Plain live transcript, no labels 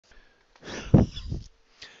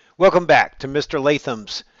Welcome back to Mr.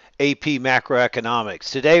 Latham's AP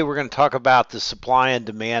Macroeconomics. Today we're going to talk about the supply and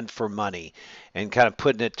demand for money and kind of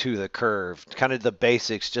putting it to the curve, kind of the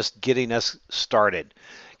basics, just getting us started.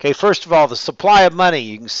 Okay, first of all, the supply of money.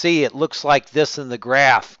 You can see it looks like this in the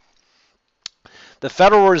graph. The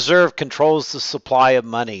Federal Reserve controls the supply of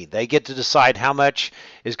money. They get to decide how much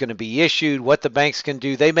is going to be issued, what the banks can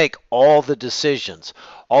do. They make all the decisions.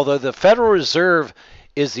 Although the Federal Reserve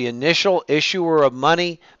is the initial issuer of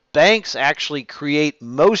money, banks actually create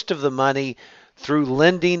most of the money through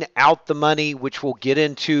lending out the money, which we'll get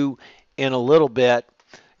into in a little bit.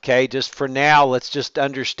 Okay, just for now, let's just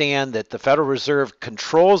understand that the Federal Reserve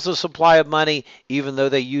controls the supply of money, even though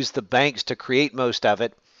they use the banks to create most of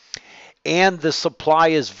it. And the supply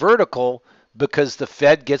is vertical because the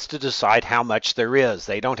Fed gets to decide how much there is.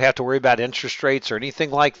 They don't have to worry about interest rates or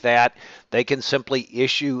anything like that. They can simply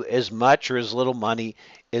issue as much or as little money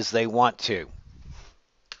as they want to.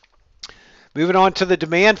 Moving on to the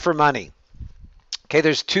demand for money. Okay,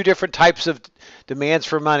 there's two different types of demands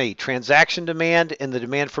for money: transaction demand and the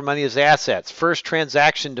demand for money as assets. First,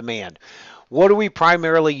 transaction demand. What do we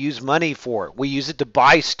primarily use money for? We use it to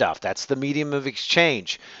buy stuff. That's the medium of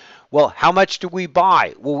exchange. Well, how much do we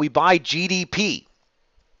buy? Well, we buy GDP.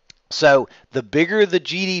 So the bigger the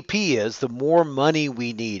GDP is, the more money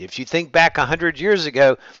we need. If you think back 100 years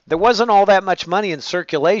ago, there wasn't all that much money in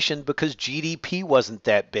circulation because GDP wasn't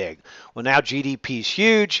that big. Well, now GDP is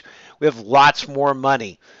huge. We have lots more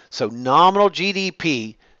money. So nominal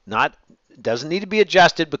GDP doesn't need to be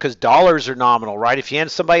adjusted because dollars are nominal, right? If you hand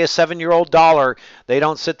somebody a 7-year-old dollar, they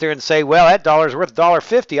don't sit there and say, well, that dollar's worth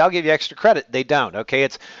 $1.50. I'll give you extra credit. They don't, okay?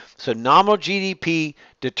 So nominal GDP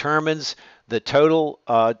determines the total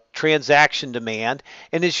transaction demand.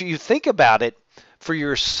 And as you think about it for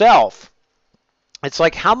yourself, it's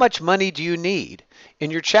like, how much money do you need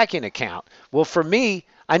in your checking account? Well, for me,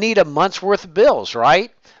 I need a month's worth of bills,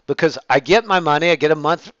 right? Because I get my money, I get a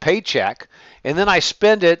month paycheck, and then I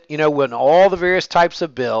spend it, on all the various types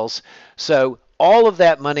of bills. So all of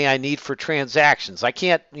that money I need for transactions. I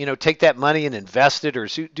can't, take that money and invest it or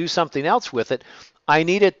do something else with it. I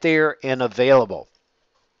need it there and available.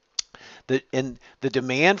 The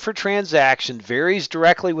demand for transaction varies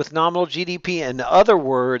directly with nominal GDP. In other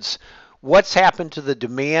words, what's happened to the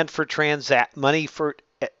demand for money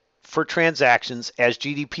for transactions as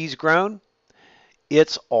GDP's grown?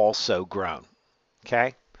 It's also grown.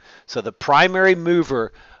 Okay? So the primary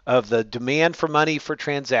mover of the demand for money for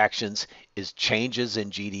transactions is changes in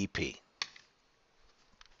GDP.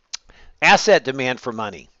 Asset demand for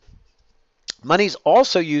money. Money's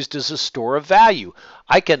also used as a store of value.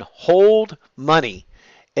 I can hold money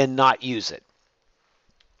and not use it.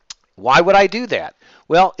 Why would I do that?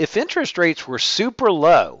 Well, if interest rates were super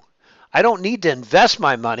low, I don't need to invest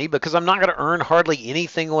my money because I'm not going to earn hardly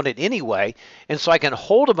anything on it anyway, and so I can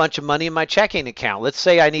hold a bunch of money in my checking account. Let's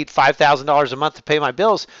say I need $5,000 a month to pay my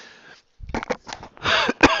bills.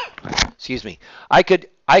 Excuse me. I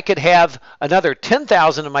could have another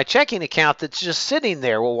 $10,000 in my checking account that's just sitting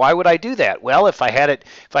there. Well, why would I do that? Well, if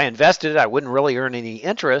I invested it, I wouldn't really earn any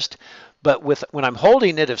interest. But when I'm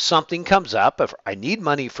holding it, if something comes up, if I need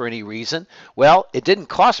money for any reason, well, it didn't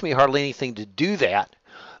cost me hardly anything to do that.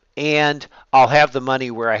 And I'll have the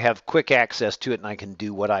money where I have quick access to it and I can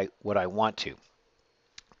do what I want to.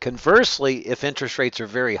 Conversely, if interest rates are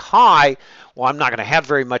very high, well, I'm not going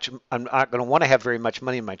to want to have very much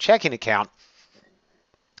money in my checking account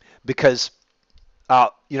because I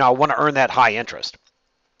want to earn that high interest.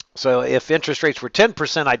 So if interest rates were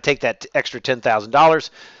 10%, I'd take that extra $10,000,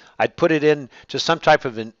 I'd put it into some type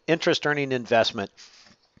of an interest earning investment,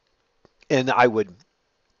 and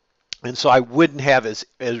so I wouldn't have as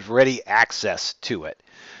ready access to it.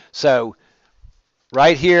 So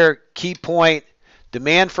right here, key point,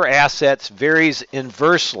 demand for assets varies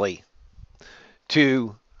inversely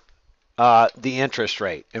to the interest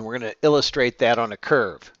rate. And we're going to illustrate that on a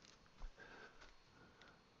curve.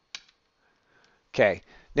 Okay,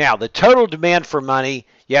 now the total demand for money,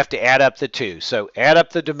 you have to add up the two. So add up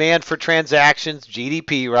the demand for transactions,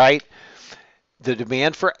 GDP, right? The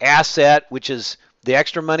demand for asset, which is the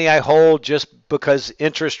extra money I hold just because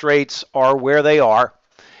interest rates are where they are,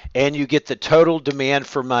 and you get the total demand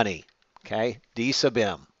for money, okay, D sub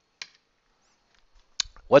M.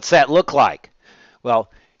 What's that look like?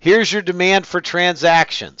 Well, here's your demand for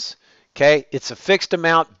transactions, okay? It's a fixed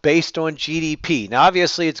amount based on GDP. Now,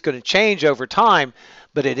 obviously, it's going to change over time,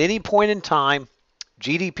 but at any point in time,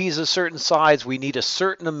 GDP is a certain size. We need a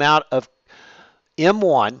certain amount of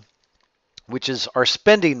M1, which is our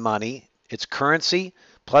spending money. It's currency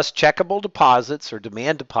plus checkable deposits or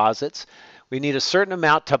demand deposits. We need a certain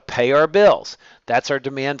amount to pay our bills. That's our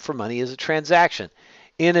demand for money as a transaction.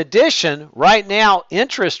 In addition, right now,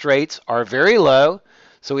 interest rates are very low.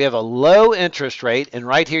 So we have a low interest rate, and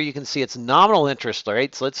right here you can see it's nominal interest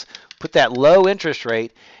rates. Let's put that low interest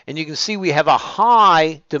rate, and you can see we have a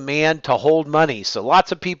high demand to hold money. So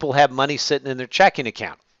lots of people have money sitting in their checking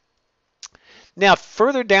account. Now,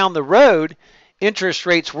 further down the road, interest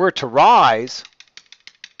rates were to rise,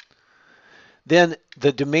 then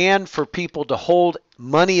the demand for people to hold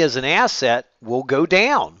money as an asset will go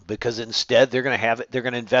down because instead they're going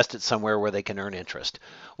to invest it somewhere where they can earn interest.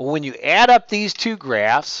 Well, when you add up these two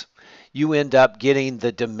graphs, you end up getting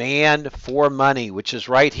the demand for money, which is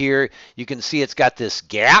right here. You can see it's got this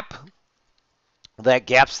gap. That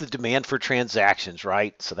gap's the demand for transactions,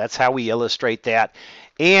 right? So that's how we illustrate that.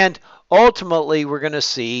 And ultimately, we're going to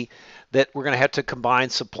see that we're going to have to combine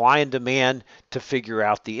supply and demand to figure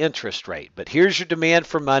out the interest rate. But here's your demand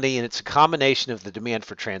for money, and it's a combination of the demand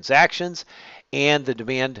for transactions and the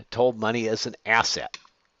demand to hold money as an asset.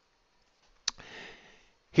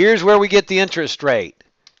 Here's where we get the interest rate.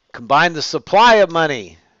 Combine the supply of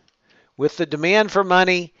money with the demand for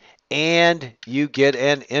money, and you get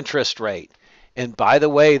an interest rate. And by the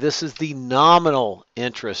way, this is the nominal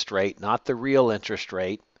interest rate, not the real interest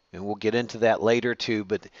rate. And we'll get into that later too,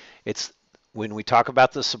 but it's when we talk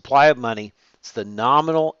about the supply of money, it's the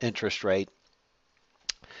nominal interest rate.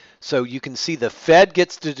 So you can see the Fed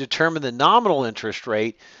gets to determine the nominal interest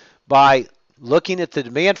rate by looking at the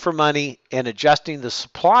demand for money and adjusting the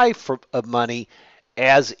supply of money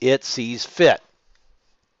as it sees fit.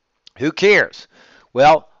 Who cares?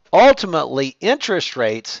 Well, ultimately, interest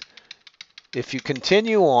rates, if you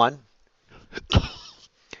continue on,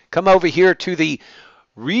 come over here to the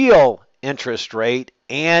real interest rate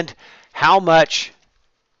and how much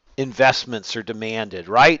investments are demanded,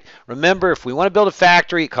 right? Remember, if we want to build a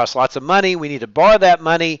factory, it costs lots of money. We need to borrow that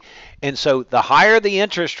money. And so the higher the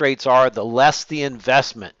interest rates are, the less the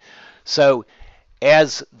investment. So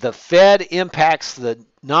as the Fed impacts the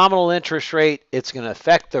nominal interest rate, it's going to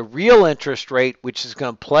affect the real interest rate, which is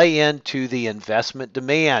going to play into the investment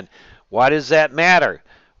demand. Why does that matter?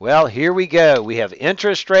 Well, here we go. We have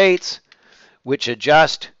interest rates, which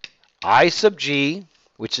adjust I sub G,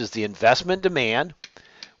 which is the investment demand,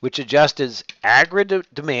 which adjusts as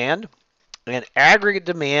aggregate demand, and aggregate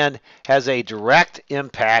demand has a direct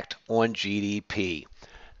impact on GDP.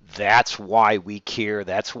 That's why we care.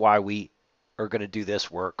 That's why we are going to do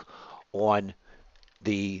this work on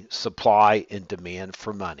the supply and demand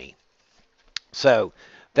for money. So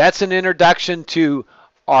that's an introduction to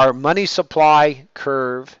our money supply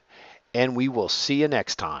curve, and we will see you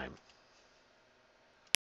next time.